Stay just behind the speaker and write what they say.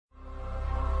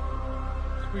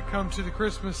We come to the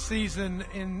Christmas season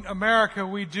in America.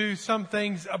 We do some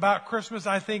things about Christmas,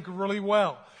 I think, really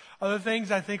well. Other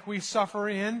things I think we suffer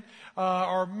in,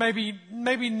 or maybe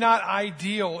not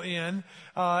ideal in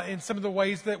some of the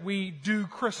ways that we do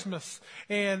Christmas.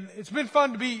 And it's been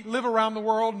fun to live around the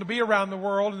world and to be around the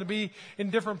world and to be in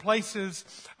different places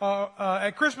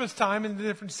at Christmas time in the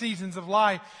different seasons of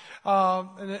life,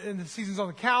 in the seasons on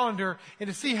the calendar, and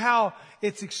to see how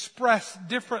it's expressed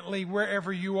differently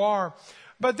wherever you are.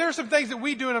 But there's some things that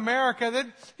we do in America that,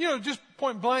 just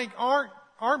point blank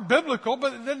aren't biblical,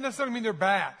 but it doesn't necessarily mean they're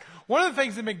bad. One of the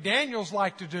things that McDaniels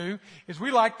like to do is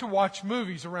we like to watch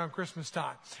movies around Christmas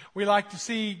time. We like to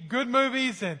see good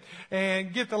movies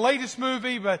and get the latest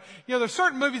movie, but there's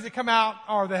certain movies that come out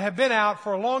or that have been out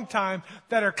for a long time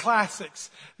that are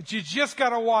classics that you just got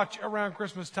to watch around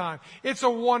Christmas time. It's a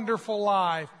Wonderful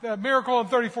Life, Miracle on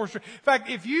 34th Street. In fact,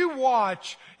 if you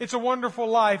watch It's a Wonderful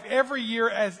Life every year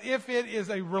as if it is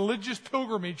a religious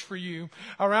pilgrimage for you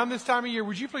around this time of year,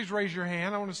 would you please raise your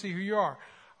hand? I want to see who you are.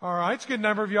 All right, it's a good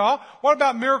number of y'all. What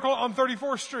about Miracle on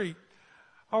 34th Street?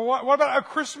 Or what about A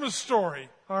Christmas Story?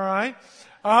 All right.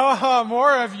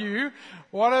 More of you.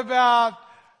 What about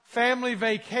Family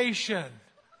Vacation?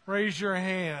 Raise your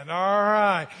hand. All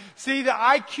right. See, the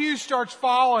IQ starts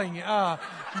falling.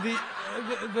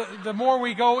 The more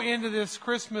we go into this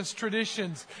Christmas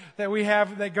traditions that we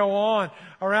have that go on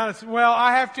around us. Well,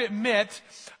 I have to admit,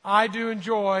 I do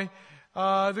enjoy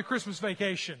the Christmas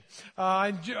Vacation.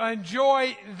 I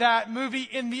enjoy that movie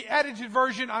in the edited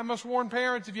version. I must warn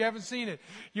parents, if you haven't seen it,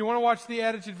 you want to watch the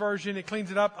edited version. It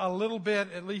cleans it up a little bit.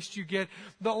 At least you get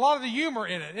a lot of the humor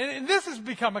in it. And this has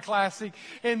become a classic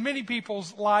in many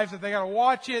people's lives that they got to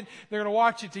watch it. They're going to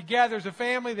watch it together as a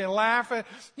family. They laugh at,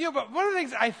 but one of the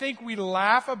things I think we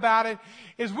laugh about it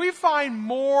is we find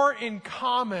more in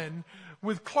common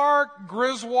with Clark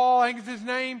Griswold, I think is his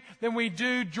name, than we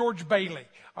do George Bailey.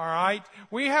 All right.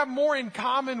 We have more in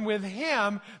common with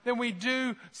him than we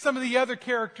do some of the other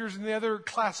characters in the other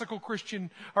classical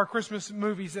Christian or Christmas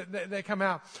movies that come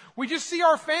out. We just see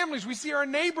our families. We see our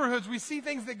neighborhoods. We see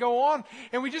things that go on,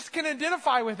 and we just can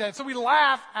identify with that. So we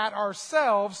laugh at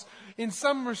ourselves, in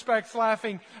some respects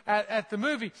laughing at the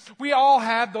movie. We all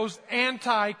have those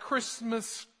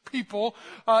anti-Christmas people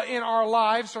in our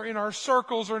lives or in our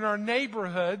circles or in our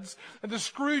neighborhoods, the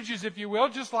Scrooges, if you will,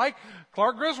 just like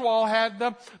Clark Griswold had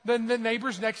the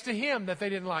neighbors next to him that they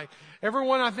didn't like.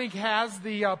 Everyone, I think, has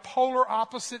the polar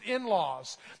opposite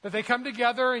in-laws, that they come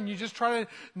together and you just try to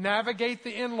navigate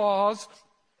the in-laws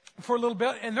for a little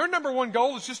bit, and their number one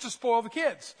goal is just to spoil the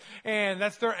kids, and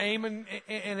that's their aim and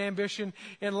ambition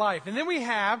in life. And then we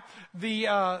have the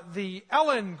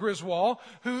Ellen Griswold,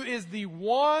 who is the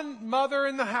one mother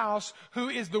in the house who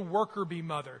is the worker bee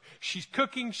mother. She's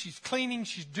cooking, she's cleaning,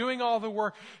 she's doing all the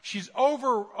work. She's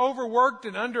overworked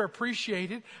and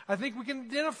underappreciated. I think we can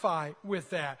identify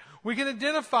with that. We can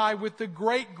identify with the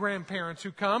great grandparents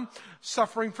who come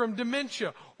suffering from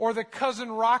dementia, or the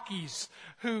cousin Rockies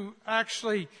who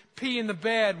actually pee in the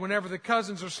bed whenever the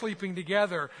cousins are sleeping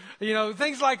together.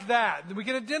 Things like that. We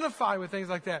can identify with things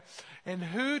like that. And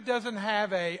who doesn't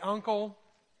have a uncle?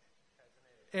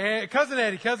 Cousin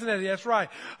Eddie, that's right.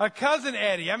 Cousin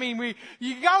Eddie. I mean,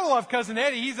 you gotta love Cousin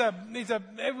Eddie. His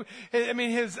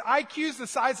IQ's the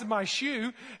size of my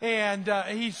shoe, and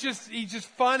he's just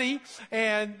funny.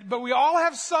 But we all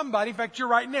have somebody. In fact, you're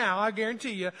right now, I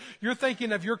guarantee you're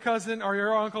thinking of your cousin or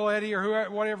your Uncle Eddie or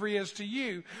whoever, whatever he is to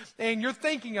you, and you're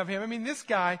thinking of him. I mean, this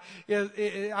guy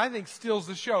I think, steals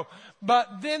the show.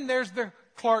 But then there's the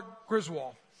Clark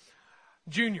Griswold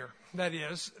Jr.,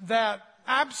 that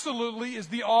absolutely is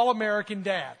the all-American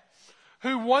dad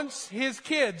who wants his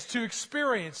kids to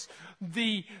experience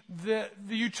the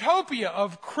utopia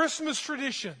of Christmas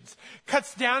traditions,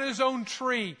 cuts down his own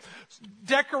tree,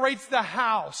 decorates the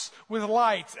house with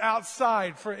lights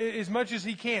outside for as much as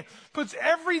he can, puts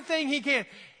everything he can,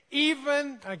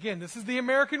 even, again, this is the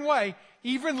American way,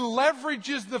 even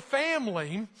leverages the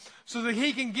family so that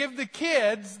he can give the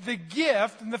kids the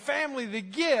gift and the family the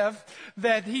gift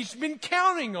that he's been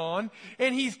counting on,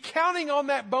 and he's counting on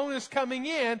that bonus coming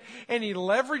in, and he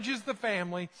leverages the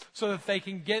family so that they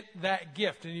can get that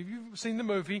gift. And if you've seen the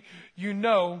movie, you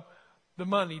know the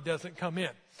money doesn't come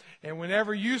in. And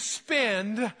whenever you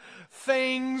spend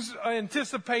things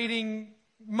anticipating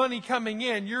money coming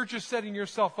in, you're just setting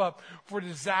yourself up for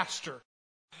disaster.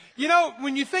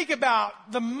 When you think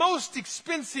about the most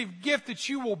expensive gift that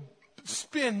you will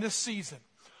spend this season,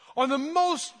 on the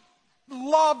most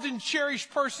loved and cherished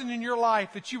person in your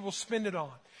life that you will spend it on,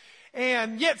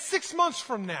 and yet 6 months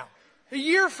from now, a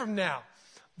year from now,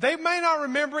 They may not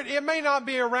remember it. It may not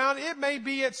be around. It may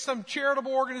be at some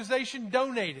charitable organization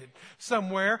donated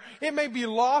somewhere. It may be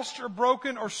lost or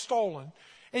broken or stolen.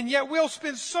 And yet we'll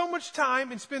spend so much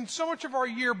time and spend so much of our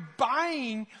year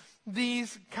buying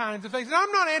these kinds of things. And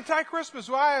I'm not anti-Christmas.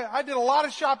 Well, I did a lot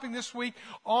of shopping this week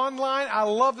online. I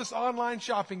love this online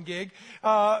shopping gig.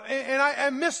 And I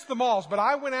missed the malls, but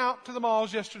I went out to the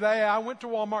malls yesterday. I went to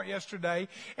Walmart yesterday,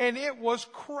 and it was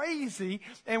crazy.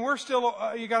 And we're still,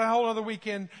 you got a whole other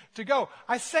weekend to go.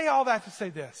 I say all that to say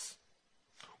this.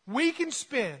 We can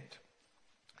spend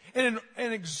an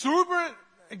exorbitant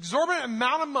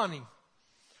amount of money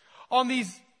on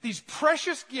these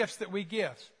precious gifts that we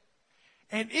give.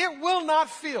 And it will not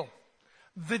fill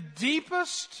the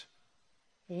deepest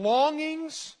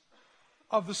longings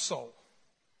of the soul.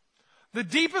 The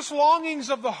deepest longings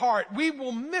of the heart. We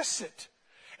will miss it.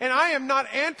 And I am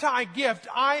not anti-gift.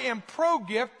 I am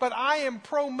pro-gift, but I am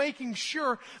pro-making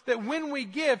sure that when we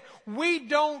give, we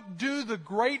don't do the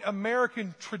great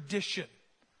American tradition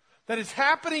that is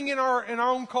happening in our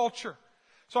own culture.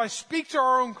 So I speak to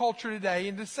our own culture today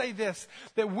and to say this,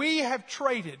 that we have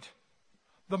traded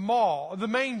the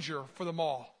manger for the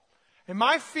mall. And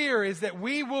my fear is that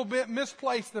we will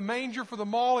misplace the manger for the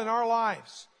mall in our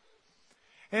lives.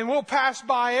 And we'll pass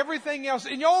by everything else.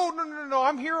 And no,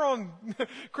 I'm here on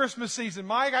Christmas season,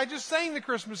 Mike. I just sang the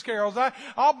Christmas carols.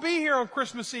 I'll be here on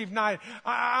Christmas Eve night.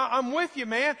 I'm with you,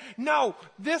 man. No,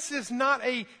 this is not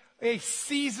a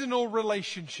seasonal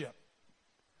relationship.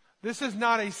 This is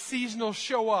not a seasonal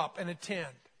show up and attend.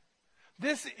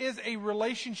 This is a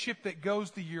relationship that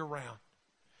goes the year round.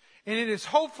 And it is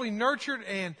hopefully nurtured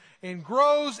and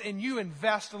grows, and you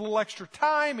invest a little extra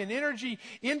time and energy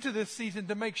into this season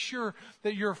to make sure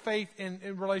that your faith and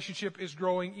relationship is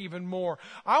growing even more.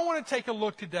 I want to take a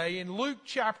look today in Luke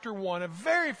chapter 1, a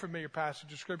very familiar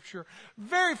passage of Scripture,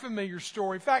 very familiar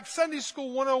story. In fact, Sunday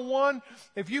School 101,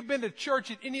 if you've been to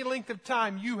church at any length of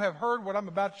time, you have heard what I'm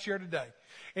about to share today.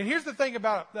 And here's the thing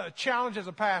about the challenge as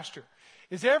a pastor,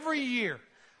 is every year,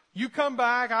 you come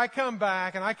back, I come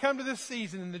back, and I come to this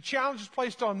season, and the challenge is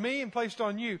placed on me and placed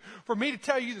on you for me to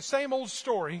tell you the same old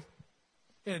story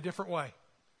in a different way.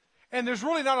 And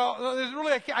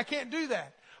I can't do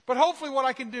that. But hopefully what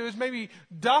I can do is maybe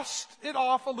dust it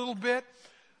off a little bit,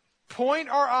 point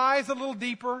our eyes a little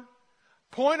deeper,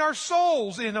 point our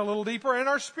souls in a little deeper, and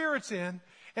our spirits in,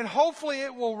 and hopefully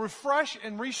it will refresh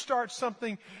and restart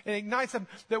something and ignite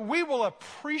something that we will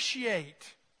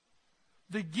appreciate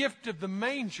the gift of the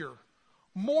manger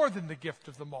more than the gift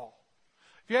of the mall.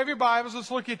 If you have your Bibles, let's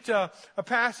look at a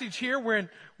passage here when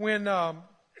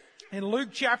in Luke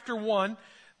chapter 1,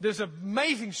 there's an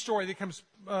amazing story that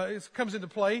comes into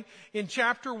play in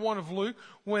chapter 1 of Luke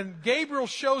when Gabriel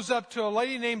shows up to a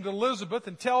lady named Elizabeth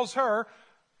and tells her,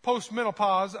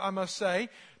 post-menopause, I must say,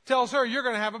 tells her, you're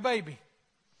going to have a baby.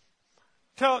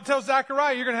 Tell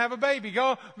Zachariah, you're going to have a baby.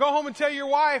 Go home and tell your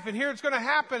wife, and here it's going to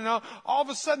happen. And all of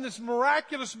a sudden, this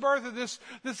miraculous birth of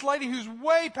this lady who's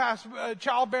way past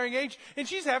childbearing age, and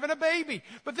she's having a baby.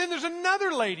 But then there's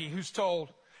another lady who's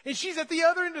told, and she's at the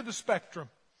other end of the spectrum.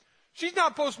 She's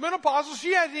not postmenopausal.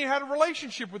 She hasn't even had a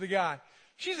relationship with a guy.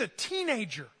 She's a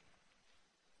teenager.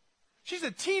 She's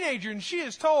a teenager, and she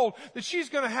is told that she's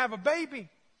going to have a baby.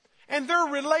 And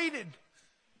they're related.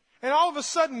 And all of a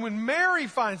sudden, when Mary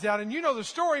finds out, and you know the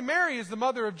story, Mary is the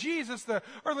mother of Jesus, the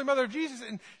earthly mother of Jesus,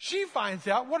 and she finds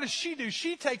out, what does she do?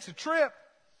 She takes a trip,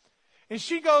 and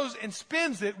she goes and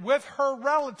spends it with her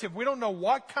relative. We don't know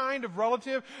what kind of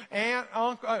relative, aunt,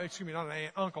 uncle, not an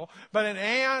aunt, uncle, but an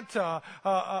aunt,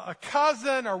 a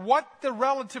cousin, or what the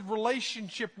relative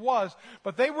relationship was.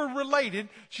 But they were related.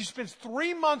 She spends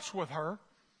 3 months with her.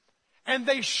 And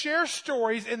they share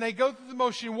stories, and they go through the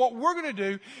motion. And what we're going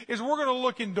to do is we're going to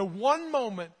look into one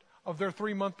moment of their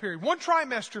 3-month period. One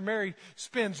trimester Mary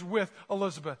spends with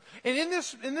Elizabeth. And in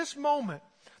this moment,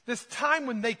 this time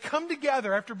when they come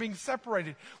together after being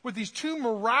separated with these two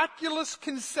miraculous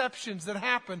conceptions that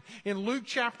happen in Luke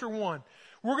chapter 1,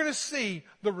 we're going to see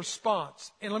the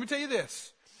response. And let me tell you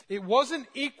this. It wasn't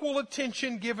equal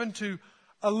attention given to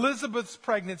Elizabeth's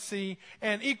pregnancy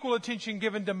and equal attention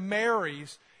given to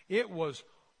Mary's. It was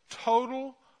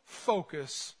total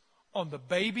focus on the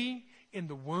baby in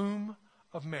the womb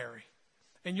of Mary.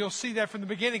 And you'll see that from the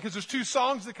beginning because there's 2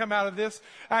 songs that come out of this.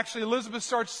 Actually, Elizabeth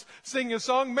starts singing a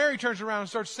song. Mary turns around and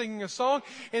starts singing a song.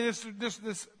 And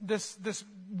this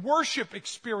worship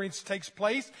experience takes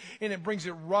place, and it brings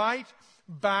it right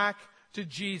back to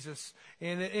Jesus.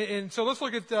 And so let's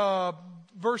look at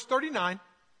verse 39,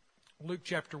 Luke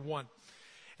chapter 1.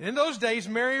 And in those days,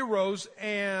 Mary arose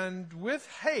and with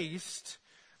haste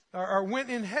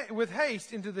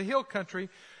into the hill country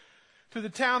to the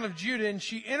town of Judah, and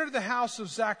she entered the house of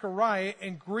Zechariah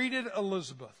and greeted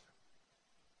Elizabeth.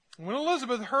 When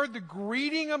Elizabeth heard the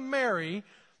greeting of Mary,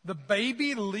 the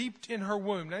baby leaped in her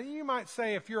womb. Now, you might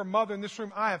say, if you're a mother in this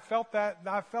room, I have felt that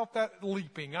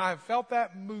leaping. I have felt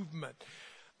that movement.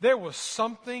 There was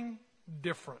something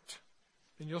different.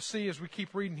 And you'll see as we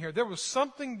keep reading here, there was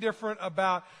something different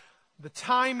about the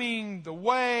timing, the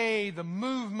way, the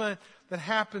movement that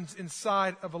happens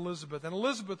inside of Elizabeth. And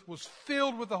Elizabeth was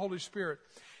filled with the Holy Spirit.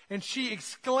 And she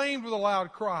exclaimed with a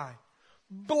loud cry,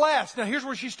 "Blessed." Now, here's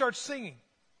where she starts singing.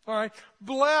 All right.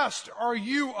 "Blessed are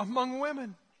you among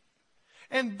women,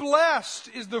 and blessed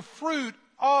is the fruit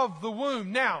of the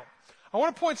womb." Now, I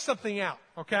want to point something out,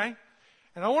 okay?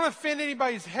 And I don't want to offend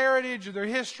anybody's heritage or their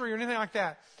history or anything like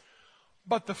that.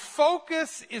 But the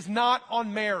focus is not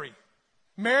on Mary.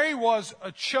 Mary was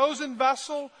a chosen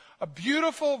vessel, a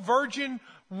beautiful virgin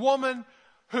woman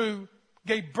who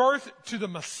gave birth to the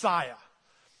Messiah.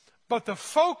 But the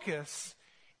focus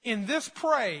in this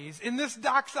praise, in this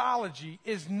doxology,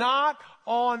 is not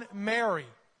on Mary.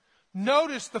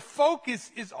 Notice the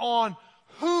focus is on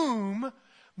whom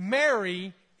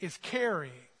Mary is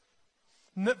carrying.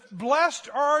 Blessed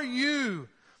are you,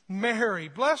 Mary.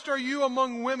 Blessed are you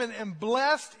among women, and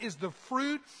blessed is the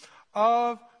fruit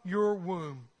of your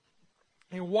womb.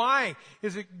 And why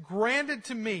is it granted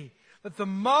to me that the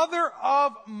mother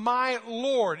of my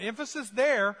Lord, emphasis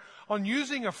there on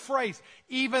using a phrase,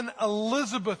 even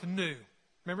Elizabeth knew.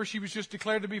 Remember, she was just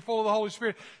declared to be full of the Holy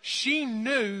Spirit. She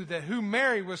knew that who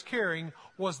Mary was carrying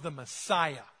was the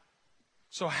Messiah.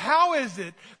 So how is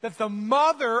it that the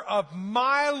mother of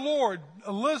my Lord,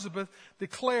 Elizabeth,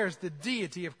 declares the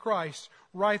deity of Christ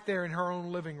right there in her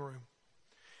own living room?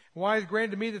 Why is it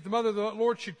granted to me that the mother of the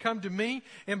Lord should come to me?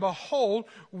 And behold,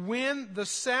 when the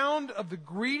sound of the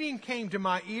greeting came to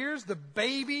my ears, the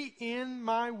baby in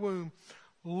my womb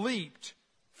leaped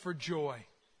for joy.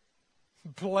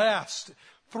 Blessed.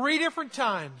 3 different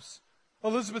times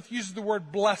Elizabeth uses the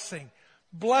word blessing.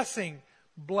 Blessing,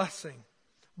 blessing.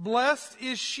 Blessed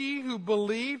is she who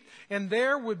believed, and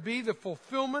there would be the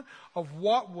fulfillment of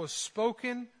what was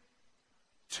spoken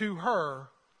to her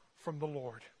from the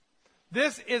Lord.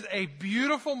 This is a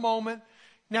beautiful moment.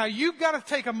 Now, you've got to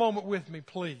take a moment with me,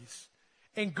 please,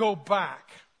 and go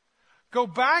back. Go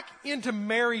back into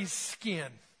Mary's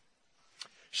skin.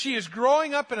 She is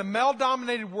growing up in a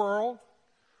male-dominated world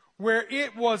where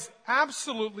it was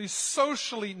absolutely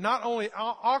socially not only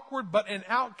awkward but an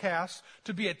outcast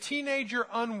to be a teenager,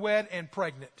 unwed, and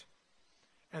pregnant.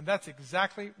 And that's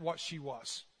exactly what she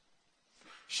was.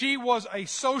 She was a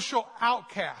social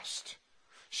outcast.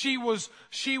 She was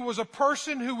a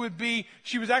person who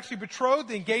she was actually betrothed,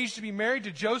 engaged to be married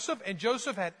to Joseph, and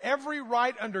Joseph had every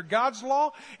right under God's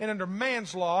law and under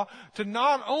man's law to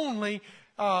not only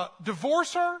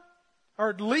divorce her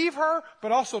or leave her,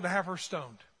 but also to have her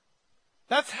stoned.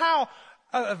 That's how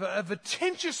of a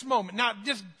tenuous moment. Now,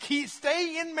 just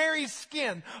stay in Mary's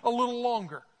skin a little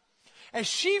longer. As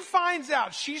she finds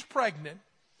out she's pregnant,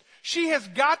 she has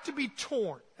got to be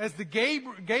torn, as the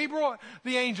Gabriel,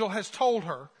 the angel, has told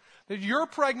her that you're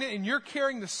pregnant and you're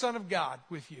carrying the Son of God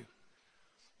with you.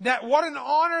 That what an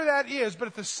honor that is, but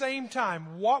at the same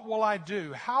time, what will I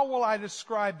do? How will I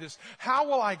describe this? How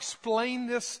will I explain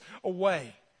this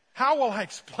away? How will I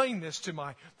explain this to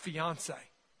my fiance?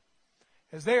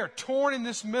 As they are torn in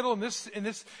this middle, in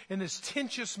this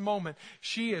tenuous moment,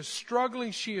 she is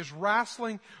struggling, she is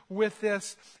wrestling with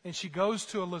this, and she goes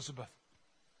to Elizabeth.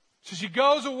 So she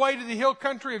goes away to the hill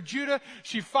country of Judah.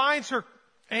 She finds her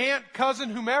aunt, cousin,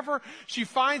 whomever. She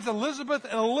finds Elizabeth,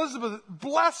 and Elizabeth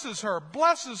blesses her,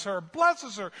 blesses her,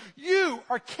 blesses her. You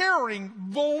are carrying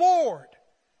the Lord.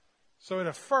 So it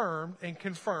affirmed and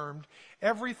confirmed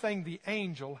everything the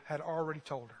angel had already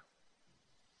told her.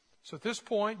 So at this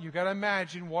point, you've got to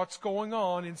imagine what's going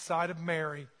on inside of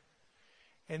Mary.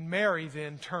 And Mary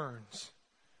then turns.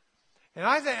 And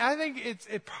I think it's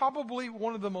probably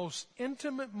one of the most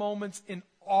intimate moments in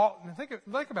all. Think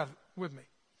about it with me.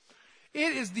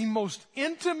 It is the most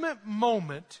intimate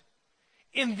moment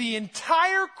in the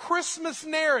entire Christmas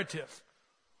narrative,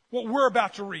 what we're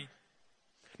about to read.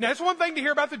 Now, it's one thing to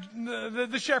hear about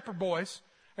the shepherd boys.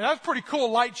 And that was a pretty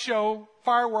cool light show,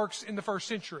 fireworks in the first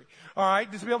century. All right,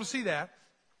 just to be able to see that.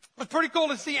 It's pretty cool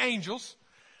to see angels.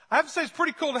 I have to say it's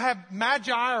pretty cool to have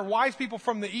magi or wise people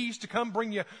from the east to come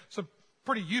bring you some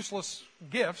pretty useless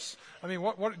gifts. I mean,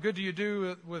 what good do you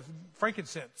do with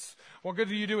frankincense? What good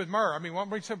do you do with myrrh? I mean,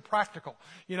 bring something practical,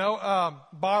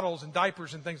 bottles and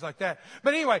diapers and things like that.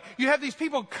 But anyway, you have these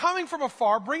people coming from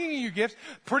afar, bringing you gifts.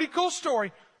 Pretty cool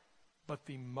story. But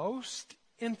the most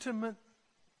intimate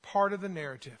part of the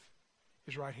narrative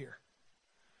is right here.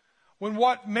 when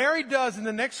what Mary does in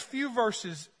the next few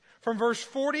verses, from verse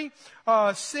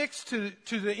 46 to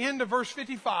the end of verse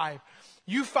 55,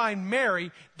 you find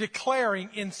Mary declaring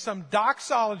in some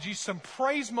doxology, some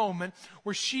praise moment,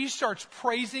 where she starts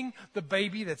praising the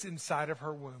baby that's inside of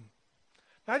her womb.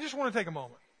 Now, I just want to take a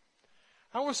moment.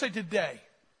 I want to say today,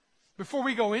 before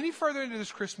we go any further into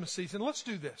this Christmas season, let's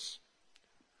do this.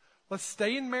 Let's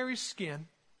stay in Mary's skin,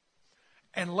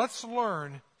 and let's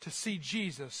learn to see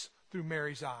Jesus through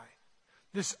Mary's eye.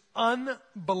 This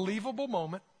unbelievable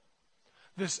moment,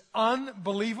 this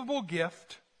unbelievable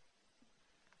gift,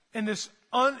 and this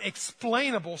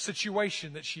unexplainable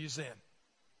situation that she is in.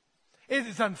 It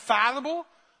is unfathomable.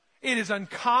 It is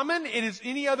uncommon. It is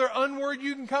any other unword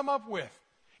you can come up with.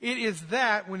 It is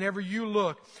that whenever you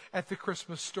look at the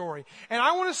Christmas story. And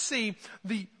I want to see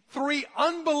the 3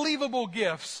 unbelievable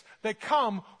gifts that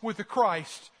come with the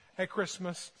Christ at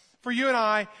Christmas. For you and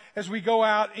I, as we go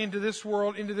out into this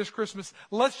world, into this Christmas,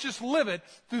 let's just live it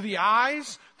through the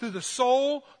eyes, through the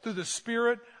soul, through the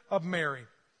spirit of Mary.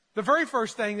 The very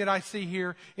first thing that I see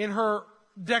here in her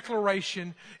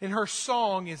declaration, in her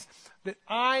song, is that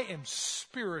I am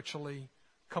spiritually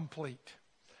complete.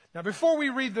 Now, before we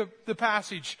read the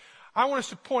passage, I want us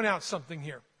to point out something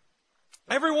here.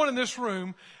 Everyone in this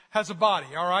room has a body,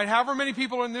 all right? However many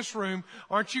people are in this room,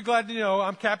 aren't you glad to know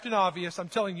I'm Captain Obvious? I'm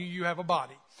telling you, you have a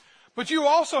body. But you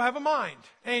also have a mind.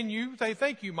 And you say,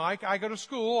 thank you, Mike. I go to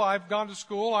school. I've gone to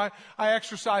school. I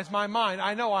exercise my mind.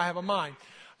 I know I have a mind.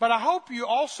 But I hope you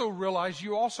also realize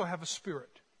you also have a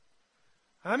spirit.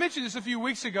 And I mentioned this a few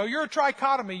weeks ago. You're a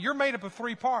trichotomy. You're made up of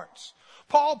 3 parts.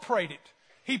 Paul prayed it.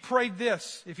 He prayed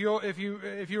this. If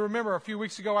you remember, a few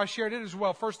weeks ago I shared it as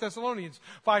well. 1 Thessalonians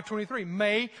 5:23.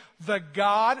 May the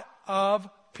God of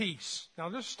peace. Now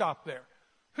just stop there.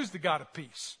 Who's the God of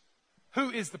peace?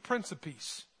 Who is the Prince of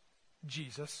Peace?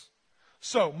 Jesus.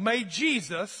 So may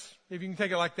Jesus, if you can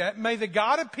take it like that, may the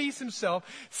God of peace himself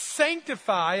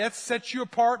sanctify, that sets you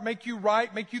apart, make you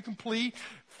right, make you complete,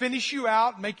 finish you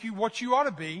out, make you what you ought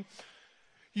to be,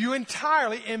 you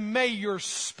entirely, and may your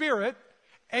spirit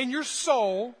and your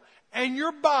soul and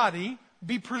your body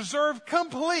be preserved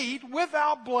complete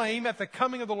without blame at the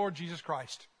coming of the Lord Jesus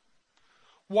Christ.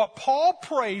 What Paul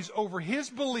prays over his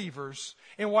believers,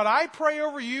 and what I pray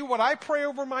over you, what I pray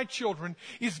over my children,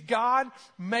 is God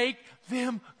make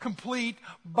them complete,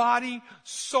 body,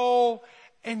 soul,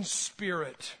 and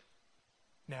spirit.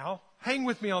 Now, hang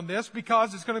with me on this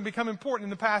because it's going to become important in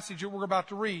the passage that we're about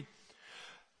to read.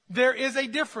 There is a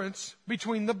difference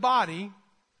between the body,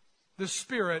 the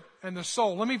spirit, and the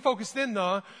soul. Let me focus then,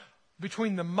 though,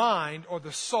 between the mind or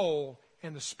the soul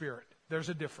and the spirit. There's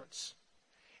a difference.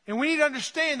 And we need to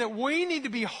understand that we need to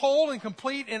be whole and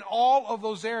complete in all of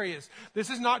those areas.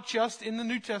 This is not just in the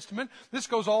New Testament. This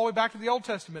goes all the way back to the Old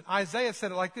Testament. Isaiah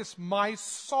said it like this: my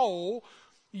soul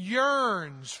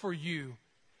yearns for you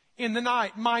in the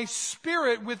night. My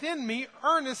spirit within me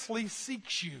earnestly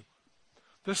seeks you.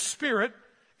 The spirit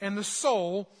and the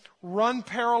soul run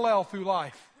parallel through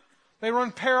life. They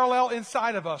run parallel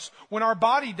inside of us. When our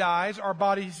body dies, our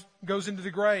body goes into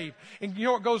the grave. And you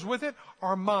know what goes with it?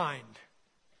 Our mind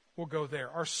will go there.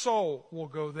 Our soul will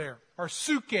go there. Our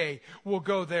psyche will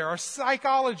go there. Our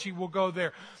psychology will go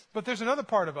there. But there's another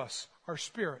part of us, our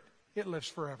spirit. It lives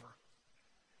forever.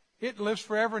 It lives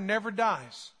forever and never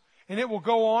dies. And it will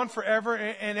go on forever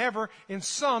and ever in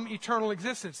some eternal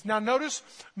existence. Now notice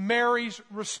Mary's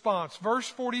response. Verse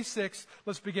 46,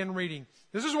 let's begin reading.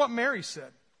 This is what Mary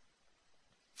said.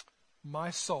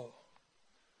 My soul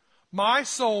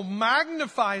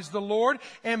magnifies the Lord,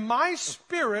 and my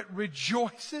spirit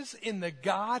rejoices in the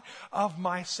God of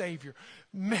my Savior.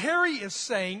 Mary is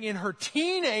saying in her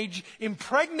teenage,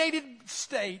 impregnated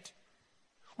state,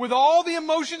 with all the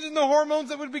emotions and the hormones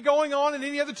that would be going on in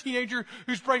any other teenager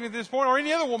who's pregnant at this point, or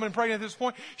any other woman pregnant at this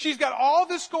point, she's got all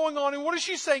this going on, and what is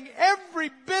she saying? Every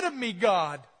bit of me,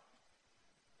 God.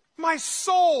 My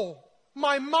soul.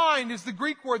 My mind is the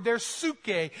Greek word there,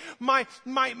 psyche. My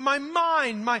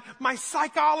mind, my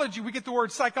psychology. We get the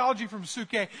word psychology from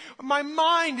psyche. My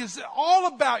mind is all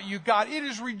about you, God. It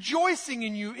is rejoicing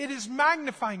in you. It is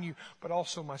magnifying you, but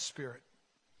also my spirit.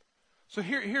 So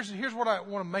here's what I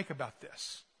want to make about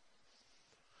this.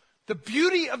 The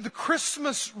beauty of the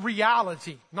Christmas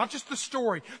reality, not just the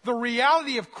story, the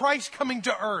reality of Christ coming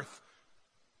to earth.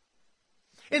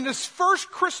 In this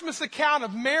first Christmas account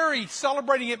of Mary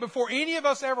celebrating it before any of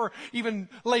us ever even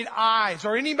laid eyes,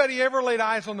 or anybody ever laid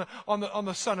eyes on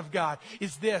the Son of God,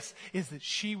 is that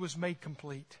she was made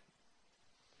complete.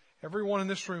 Everyone in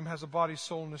this room has a body,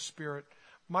 soul, and a spirit.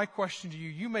 My question to you,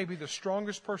 you may be the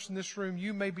strongest person in this room,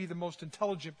 you may be the most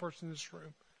intelligent person in this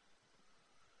room,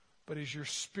 but is your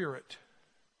spirit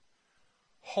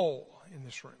whole in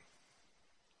this room?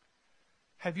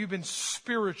 Have you been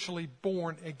spiritually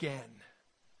born again?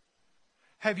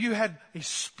 Have you had a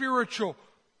spiritual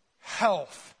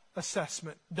health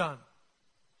assessment done?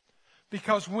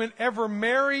 Because whenever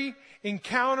Mary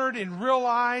encountered and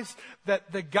realized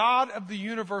that the God of the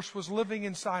universe was living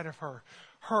inside of her,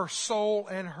 her soul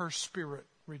and her spirit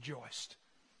rejoiced.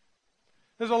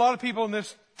 There's a lot of people in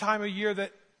this time of year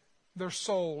that their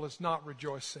soul is not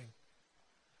rejoicing.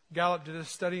 Gallup did a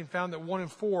study and found that 1 in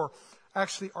 4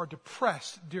 actually are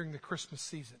depressed during the Christmas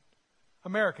season.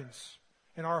 Americans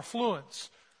in our affluence,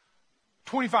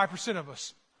 25% of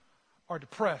us are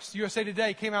depressed. USA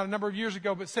Today came out a number of years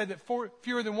ago but said that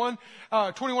fewer than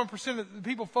 21% of the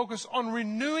people focus on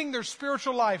renewing their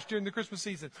spiritual lives during the Christmas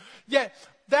season. Yet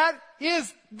that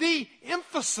is the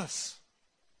emphasis.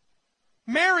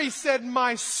 Mary said,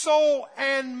 my soul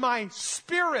and my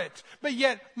spirit. But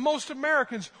yet, most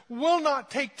Americans will not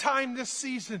take time this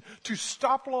season to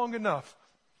stop long enough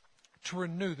to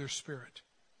renew their spirit,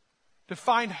 to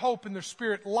find hope in their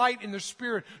spirit, light in their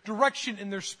spirit, direction in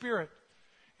their spirit.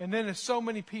 And then as so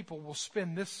many people will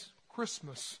spend this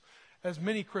Christmas, as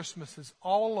many Christmases,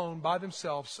 all alone by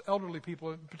themselves, elderly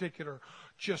people in particular,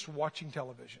 just watching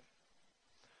television.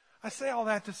 I say all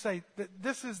that to say that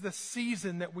this is the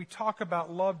season that we talk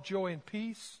about love, joy, and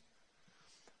peace.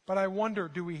 But I wonder,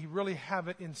 do we really have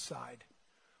it inside?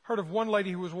 Heard of one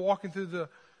lady who was walking through the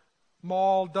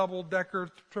mall, double-decker,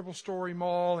 triple-story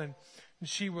mall, and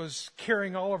she was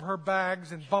carrying all of her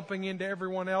bags and bumping into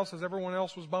everyone else as everyone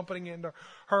else was bumping into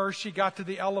her. She got to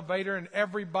the elevator, and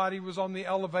everybody was on the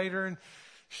elevator, and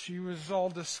she was all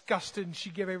disgusted, and she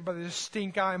gave everybody this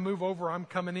stink eye, move over, I'm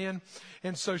coming in.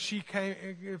 And so she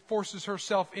forces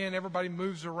herself in, everybody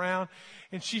moves around.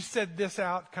 And she said this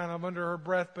out kind of under her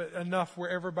breath, but enough where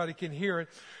everybody can hear it.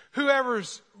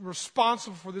 Whoever's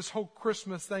responsible for this whole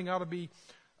Christmas thing ought to be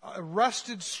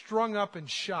arrested, strung up, and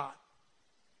shot.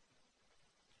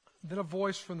 Then a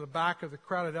voice from the back of the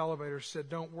crowded elevator said,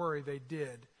 don't worry, they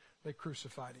did. They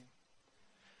crucified him.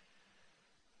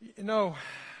 You know,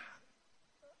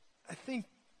 I think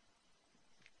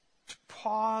to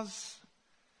pause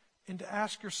and to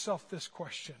ask yourself this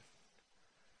question.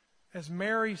 As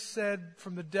Mary said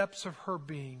from the depths of her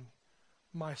being,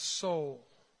 my soul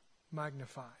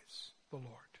magnifies the Lord.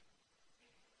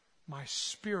 My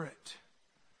spirit,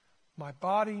 my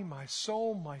body, my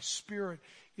soul, my spirit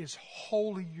is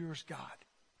wholly yours, God.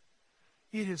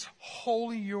 It is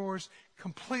wholly yours,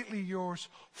 completely yours,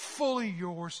 fully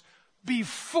yours. Be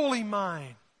fully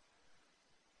mine.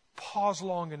 Pause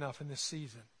long enough in this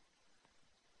season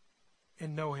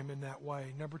and know Him in that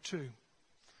way. Number 2,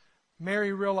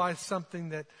 Mary realized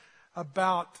something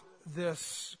about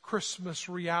this Christmas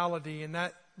reality, and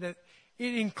that it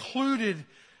included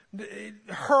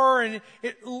her, and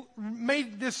it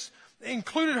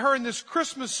included her in this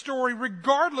Christmas story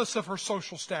regardless of her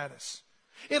social status.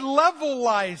 It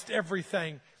levelized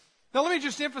everything. Now let me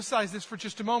just emphasize this for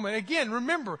just a moment. Again,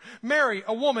 remember, Mary,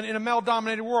 a woman in a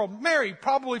male-dominated world. Mary,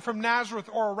 probably from Nazareth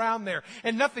or around there.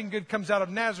 And nothing good comes out of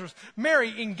Nazareth.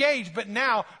 Mary, engaged, but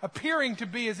now appearing to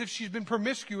be as if she's been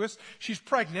promiscuous. She's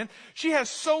pregnant. She has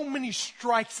so many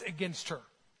strikes against her.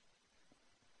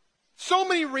 So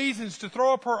many reasons to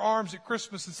throw up her arms at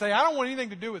Christmas and say, I don't want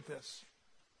anything to do with this.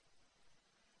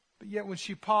 But yet when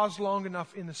she paused long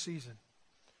enough in the season,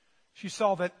 she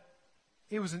saw that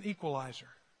it was an equalizer.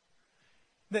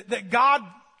 That God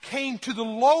came to the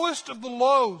lowest of the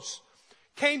lows,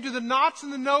 came to the nots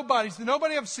and the nobodies, the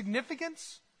nobody of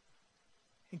significance,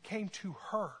 and came to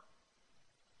her.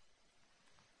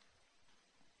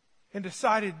 And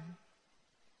decided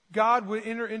God would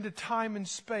enter into time and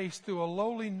space through a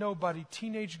lowly nobody,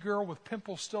 teenage girl with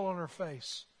pimples still on her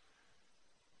face.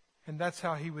 And that's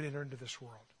how He would enter into this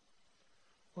world.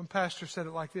 One pastor said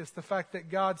it like this: the fact that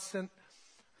God sent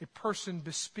a person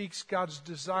bespeaks God's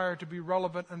desire to be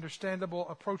relevant, understandable,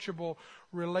 approachable,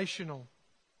 relational.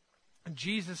 And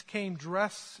Jesus came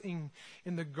dressing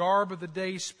in the garb of the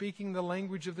day, speaking the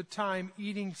language of the time,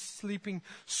 eating, sleeping,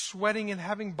 sweating, and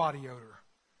having body odor.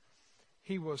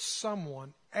 He was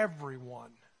someone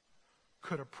everyone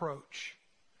could approach.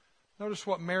 Notice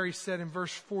what Mary said in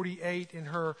verse 48 in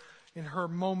her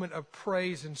moment of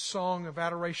praise and song of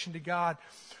adoration to God.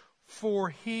 For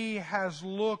He has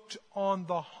looked on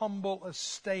the humble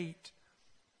estate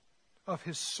of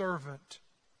His servant.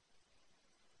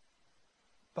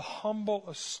 The humble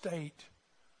estate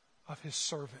of His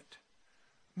servant.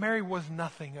 Mary was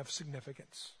nothing of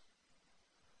significance.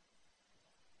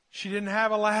 She didn't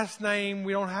have a last name.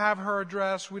 We don't have her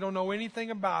address. We don't know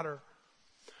anything about her.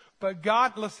 But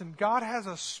God, listen, God has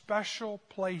a special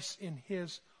place in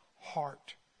His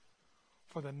heart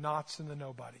for the nots and the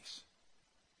nobodies.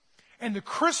 And the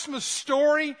Christmas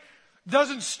story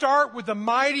doesn't start with the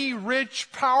mighty,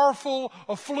 rich, powerful,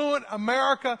 affluent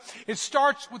America. It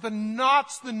starts with the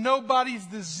nots, the nobodies,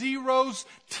 the zeros,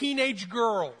 teenage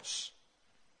girls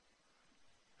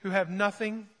who have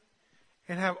nothing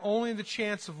and have only the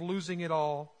chance of losing it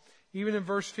all. Even in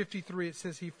verse 53, it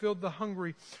says, He filled the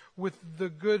hungry with the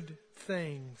good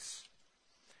things,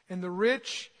 and the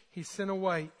rich He sent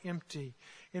away empty.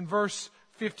 In verse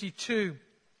 52,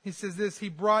 He says this, He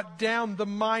brought down the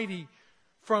mighty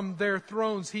from their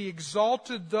thrones. He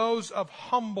exalted those of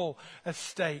humble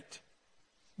estate.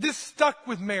 This stuck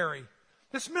with Mary.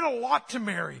 This meant a lot to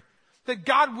Mary. That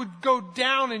God would go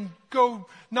down and go,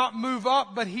 not move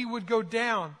up, but He would go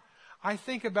down. I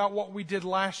think about what we did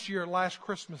last year, last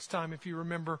Christmas time, if you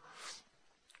remember.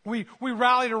 We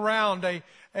rallied around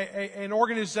an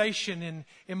organization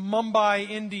in Mumbai,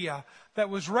 India, that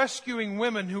was rescuing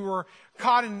women who were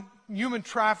caught in human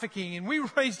trafficking. And we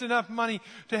raised enough money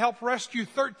to help rescue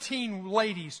 13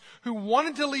 ladies who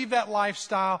wanted to leave that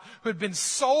lifestyle, who had been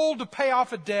sold to pay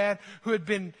off a debt, who had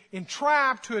been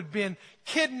entrapped, who had been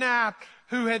kidnapped,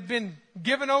 who had been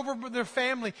given over by their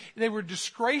family. They were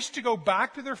disgraced to go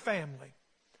back to their family,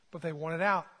 but they wanted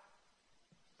out.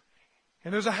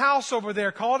 And there's a house over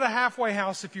there, call it a halfway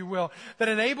house, if you will, that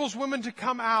enables women to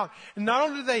come out. And not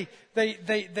only do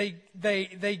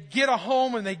they get a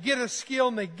home and they get a skill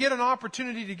and they get an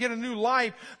opportunity to get a new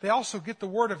life, they also get the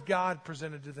Word of God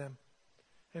presented to them.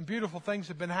 And beautiful things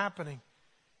have been happening.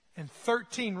 And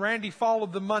 13, Randy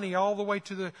followed the money all the way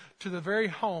to the very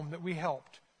home that we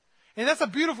helped. And that's a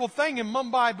beautiful thing in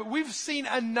Mumbai, but we've seen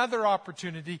another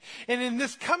opportunity. And in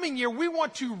this coming year, we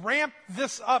want to ramp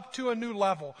this up to a new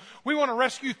level. We want to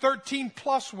rescue 13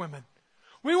 plus women.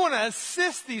 We want to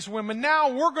assist these women. Now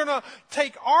we're going to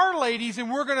take our ladies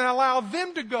and we're going to allow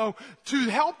them to go to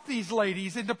help these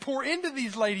ladies and to pour into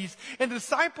these ladies and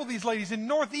disciple these ladies in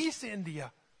Northeast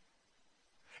India.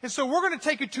 And so we're going to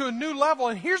take it to a new level.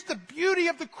 And here's the beauty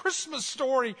of the Christmas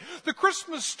story. The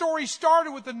Christmas story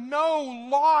started with the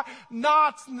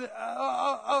knots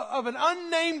of an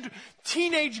unnamed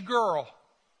teenage girl.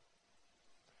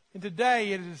 And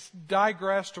today it has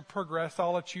digressed or progressed,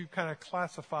 I'll let you kind of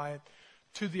classify it,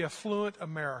 to the affluent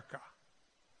America.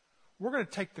 We're going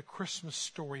to take the Christmas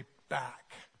story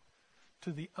back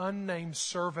to the unnamed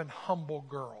servant humble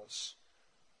girls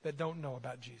that don't know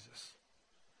about Jesus.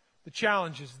 The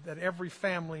challenge is that every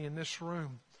family in this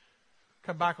room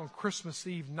come back on Christmas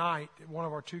Eve night at one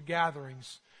of our 2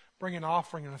 gatherings, bring an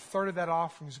offering, and a third of that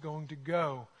offering is going to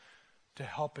go to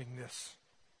helping this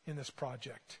in this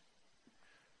project.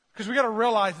 Because we got to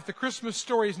realize that the Christmas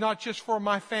story is not just for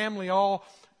my family, all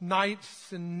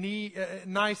nice and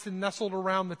nestled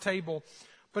around the table,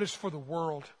 but it's for the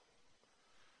world.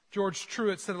 George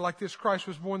Truett said it like this: Christ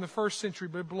was born in the first century,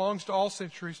 but he belongs to all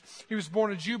centuries. He was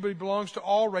born a Jew, but he belongs to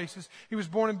all races. He was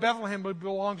born in Bethlehem, but he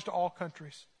belongs to all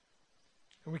countries.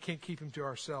 And we can't keep him to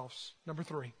ourselves. Number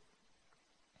 3.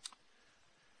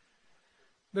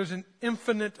 There's an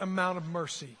infinite amount of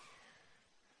mercy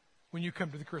when you come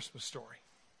to the Christmas story.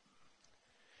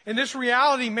 In this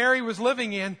reality Mary was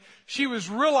living in, she was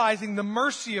realizing the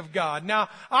mercy of God. Now,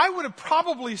 I would have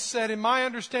probably said, in my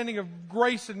understanding of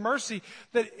grace and mercy,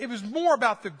 that it was more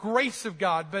about the grace of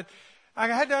God. But I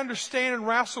had to understand and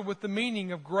wrestle with the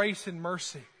meaning of grace and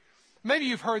mercy. Maybe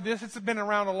you've heard this. It's been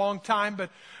around a long time.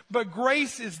 But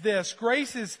grace is this.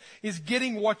 Grace is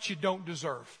getting what you don't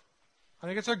deserve. I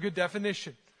think it's a good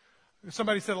definition.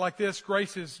 Somebody said it like this: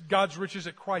 grace is God's riches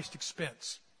at Christ's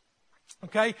expense.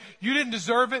 Okay? You didn't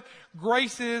deserve it.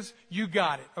 Grace is you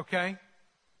got it. Okay?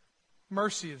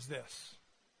 Mercy is this: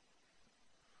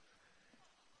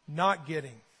 not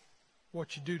getting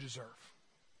what you do deserve.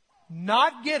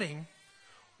 Not getting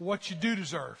what you do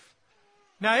deserve.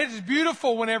 Now, it is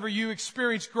beautiful whenever you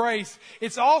experience grace.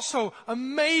 It's also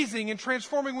amazing and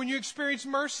transforming when you experience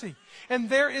mercy. And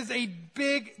there is a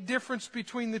big difference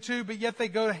between the two, but yet they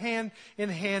go hand in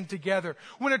hand together.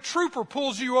 When a trooper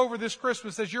pulls you over this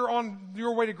Christmas as you're on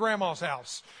your way to Grandma's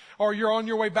house, or you're on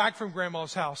your way back from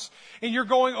Grandma's house, and you're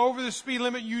going over the speed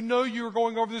limit, you know you're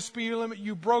going over the speed limit,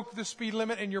 you broke the speed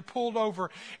limit, and you're pulled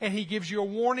over, and he gives you a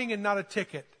warning and not a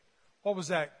ticket. What was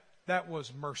that? That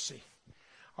was mercy.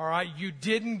 All right, you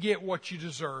didn't get what you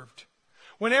deserved.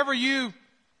 Whenever you,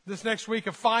 this next week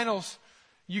of finals,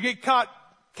 you get caught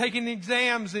taking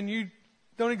exams and you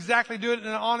don't exactly do it in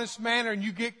an honest manner, and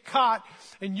you get caught,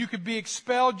 and you could be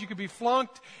expelled, you could be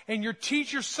flunked, and your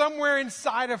teacher somewhere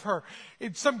inside of her,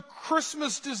 it's some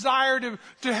Christmas desire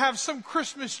to have some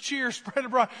Christmas cheer spread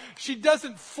abroad. She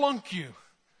doesn't flunk you,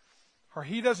 or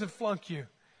he doesn't flunk you.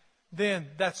 then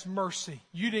that's mercy.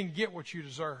 You didn't get what you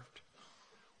deserved.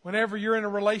 Whenever you're in a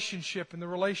relationship and the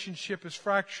relationship is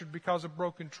fractured because of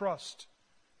broken trust,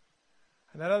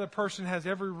 and that other person has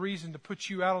every reason to put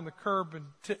you out on the curb and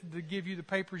to give you the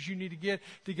papers you need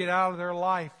to get out of their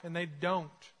life, and they don't,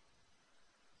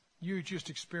 you just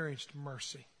experienced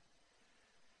mercy.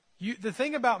 The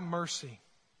thing about mercy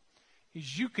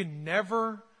is you're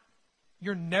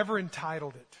never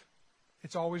entitled it.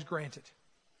 It's always granted.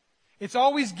 It's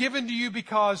always given to you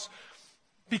because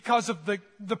of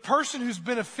the person who's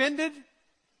been offended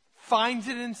finds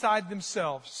it inside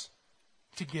themselves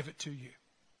to give it to you.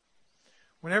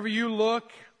 Whenever you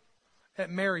look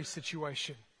at Mary's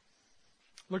situation,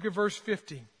 look at verse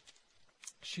 50.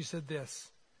 She said this,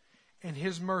 and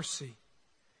His mercy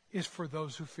is for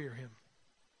those who fear Him.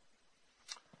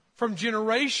 From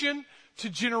generation to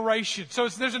generation. So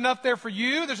there's enough there for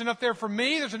you. There's enough there for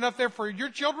me. There's enough there for your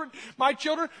children, my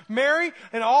children, Mary,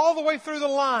 and all the way through the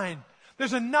line.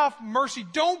 There's enough mercy.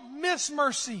 Don't miss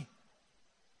mercy.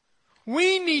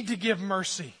 We need to give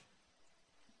mercy.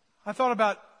 I thought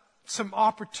about some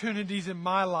opportunities in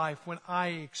my life when I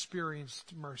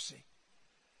experienced mercy.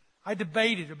 I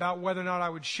debated about whether or not I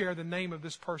would share the name of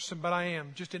this person, but I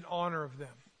am, just in honor of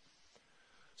them.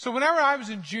 So whenever I was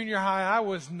in junior high, I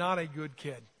was not a good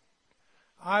kid.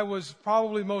 I was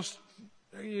probably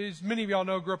as many of y'all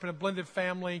know, grew up in a blended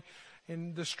family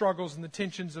and the struggles and the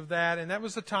tensions of that. And that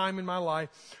was the time in my life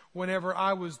whenever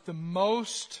I was the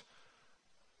most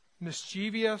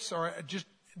mischievous or just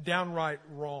downright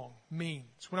wrong, mean.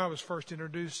 It's when I was first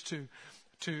introduced to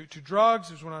drugs.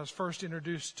 It was when I was first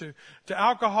introduced to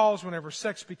alcohol. It's whenever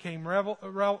sex became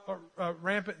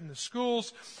rampant in the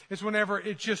schools. It's whenever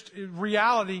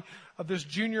reality of this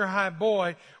junior high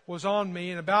boy was on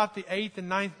me. And about the 8th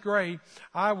and 9th grade,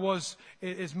 I was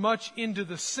as much into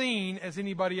the scene as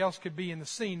anybody else could be in the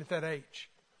scene at that age.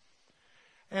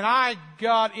 And I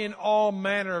got in all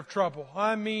manner of trouble.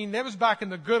 I mean, that was back in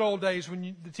the good old days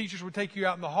when the teachers would take you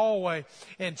out in the hallway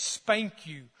and spank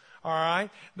you. All right?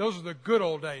 Those are the good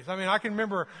old days. I mean, I can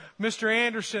remember Mr.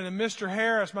 Anderson and Mr.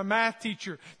 Harris, my math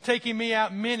teacher, taking me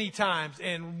out many times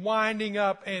and winding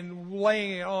up and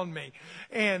laying it on me.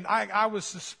 And I was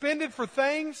suspended for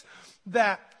things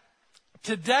that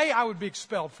today I would be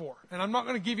expelled for. And I'm not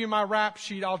going to give you my rap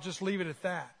sheet. I'll just leave it at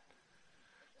that.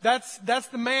 That's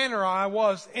the manner I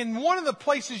was. And one of the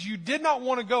places you did not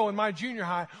want to go in my junior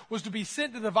high was to be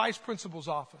sent to the vice principal's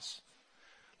office.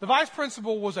 The vice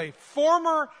principal was a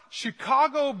former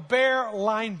Chicago Bear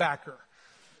linebacker.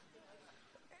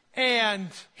 And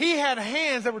he had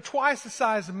hands that were twice the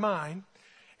size of mine.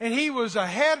 And he was a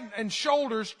head and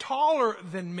shoulders taller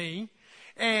than me.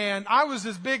 And I was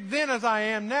as big then as I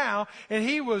am now. And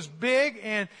he was big.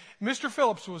 And Mr.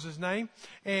 Phillips was his name.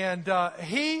 And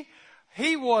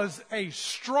he was a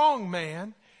strong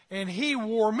man. And he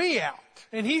wore me out.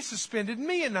 And he suspended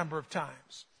me a number of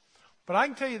times. But I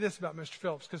can tell you this about Mr.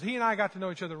 Phillips, because he and I got to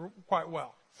know each other quite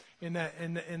well in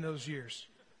those years.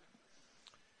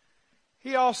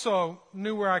 He also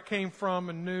knew where I came from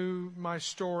and knew my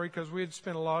story because we had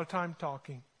spent a lot of time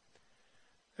talking.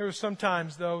 There were some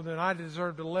times, though, that I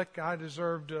deserved a lick, I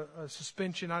deserved a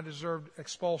suspension, I deserved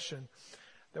expulsion.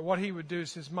 That what he would do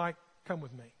is, Mike, come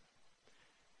with me.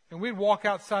 And we'd walk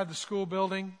outside the school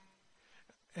building.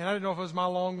 And I didn't know if it was my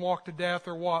long walk to death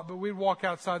or what, but we'd walk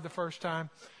outside the first time.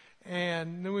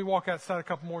 And then we walk outside a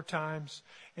couple more times.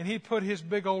 And he'd put his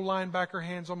big old linebacker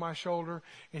hands on my shoulder.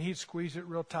 And he'd squeeze it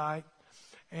real tight.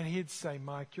 And he'd say,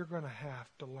 Mike, you're going to have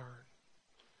to learn.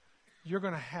 You're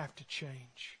going to have to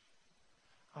change.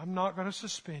 I'm not going to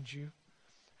suspend you.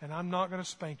 And I'm not going to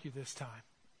spank you this time.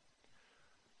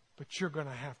 But you're going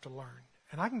to have to learn.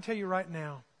 And I can tell you right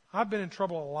now, I've been in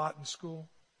trouble a lot in school.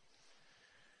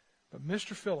 But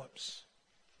Mr. Phillips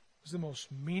was the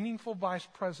most meaningful vice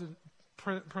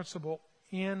principal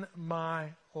in my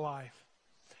life.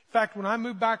 In fact, when I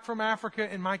moved back from Africa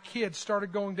and my kids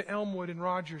started going to Elmwood and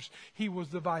Rogers, he was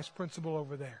the vice principal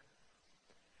over there.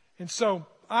 And so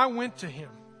I went to him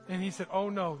and he said, oh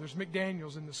no, there's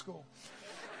McDaniels in the school.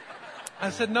 I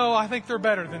said, no, I think they're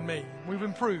better than me. We've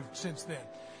improved since then.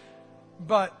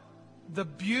 But the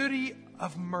beauty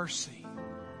of mercy,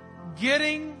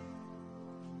 getting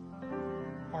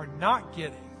or not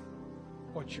getting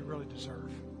what you really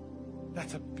deserve.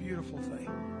 That's a beautiful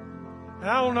thing. And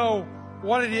I don't know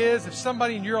what it is if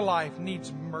somebody in your life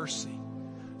needs mercy.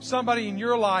 Somebody in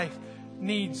your life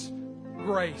needs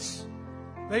grace.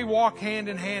 They walk hand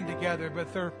in hand together,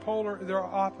 but they're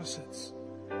opposites.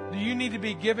 Do you need to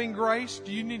be giving grace?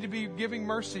 Do you need to be giving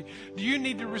mercy? Do you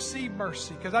need to receive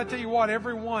mercy? Because I tell you what,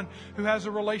 everyone who has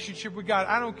a relationship with God,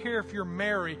 I don't care if you're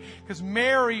Mary, because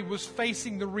Mary was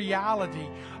facing the reality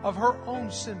of her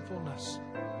own sinfulness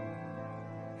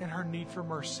and her need for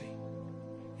mercy.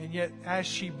 And yet, as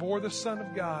she bore the Son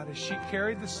of God, as she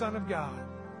carried the Son of God,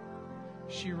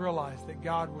 she realized that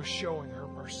God was showing her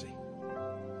mercy.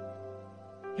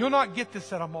 You'll not get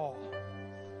this at a mall.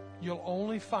 You'll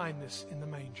only find this in the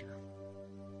manger.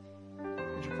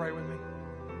 Would you pray with me?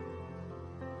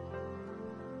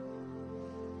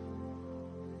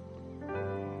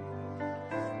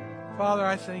 Father,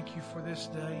 I thank you for this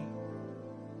day.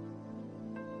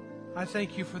 I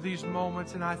thank you for these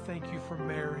moments, and I thank you for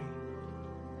Mary.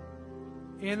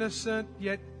 Innocent,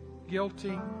 yet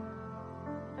guilty.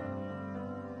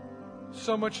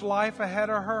 So much life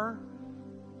ahead of her.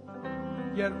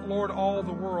 Yet, Lord, all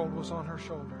the world was on her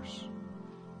shoulders.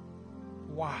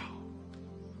 Wow.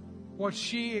 What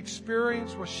she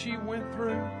experienced, what she went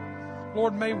through.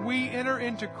 Lord, may we enter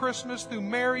into Christmas through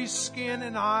Mary's skin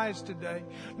and eyes today.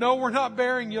 No, we're not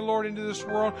bearing you, Lord, into this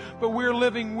world, but we're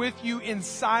living with you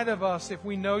inside of us if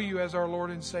we know you as our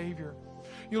Lord and Savior.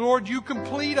 You, Lord, you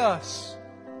complete us.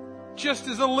 Just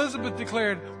as Elizabeth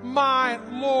declared, my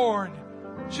Lord.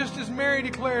 Just as Mary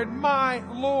declared, my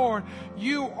Lord.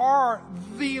 You are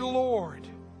the Lord.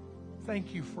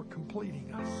 Thank you for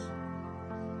completing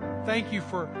us. Thank you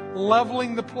for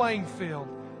leveling the playing field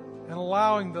and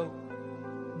allowing the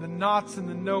nots and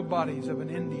the nobodies of an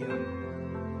India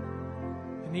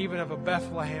and even of a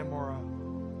Bethlehem or a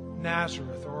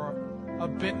Nazareth or a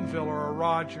Bentonville or a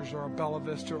Rogers or a Bella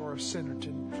Vista or a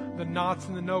Centerton, the nots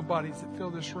and the nobodies that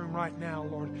fill this room right now,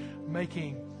 Lord,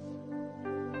 making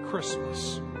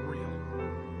Christmas real.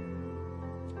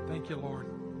 Thank you, Lord,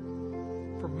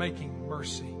 for making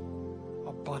mercy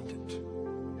abundant.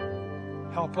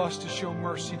 Help us to show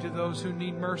mercy to those who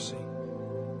need mercy.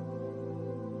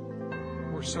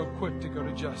 We're so quick to go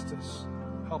to justice.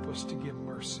 Help us to give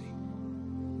mercy.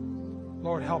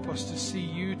 Lord, help us to see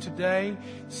you today,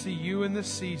 see you in this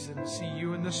season, see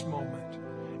you in this moment,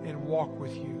 and walk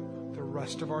with you the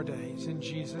rest of our days. In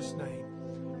Jesus' name.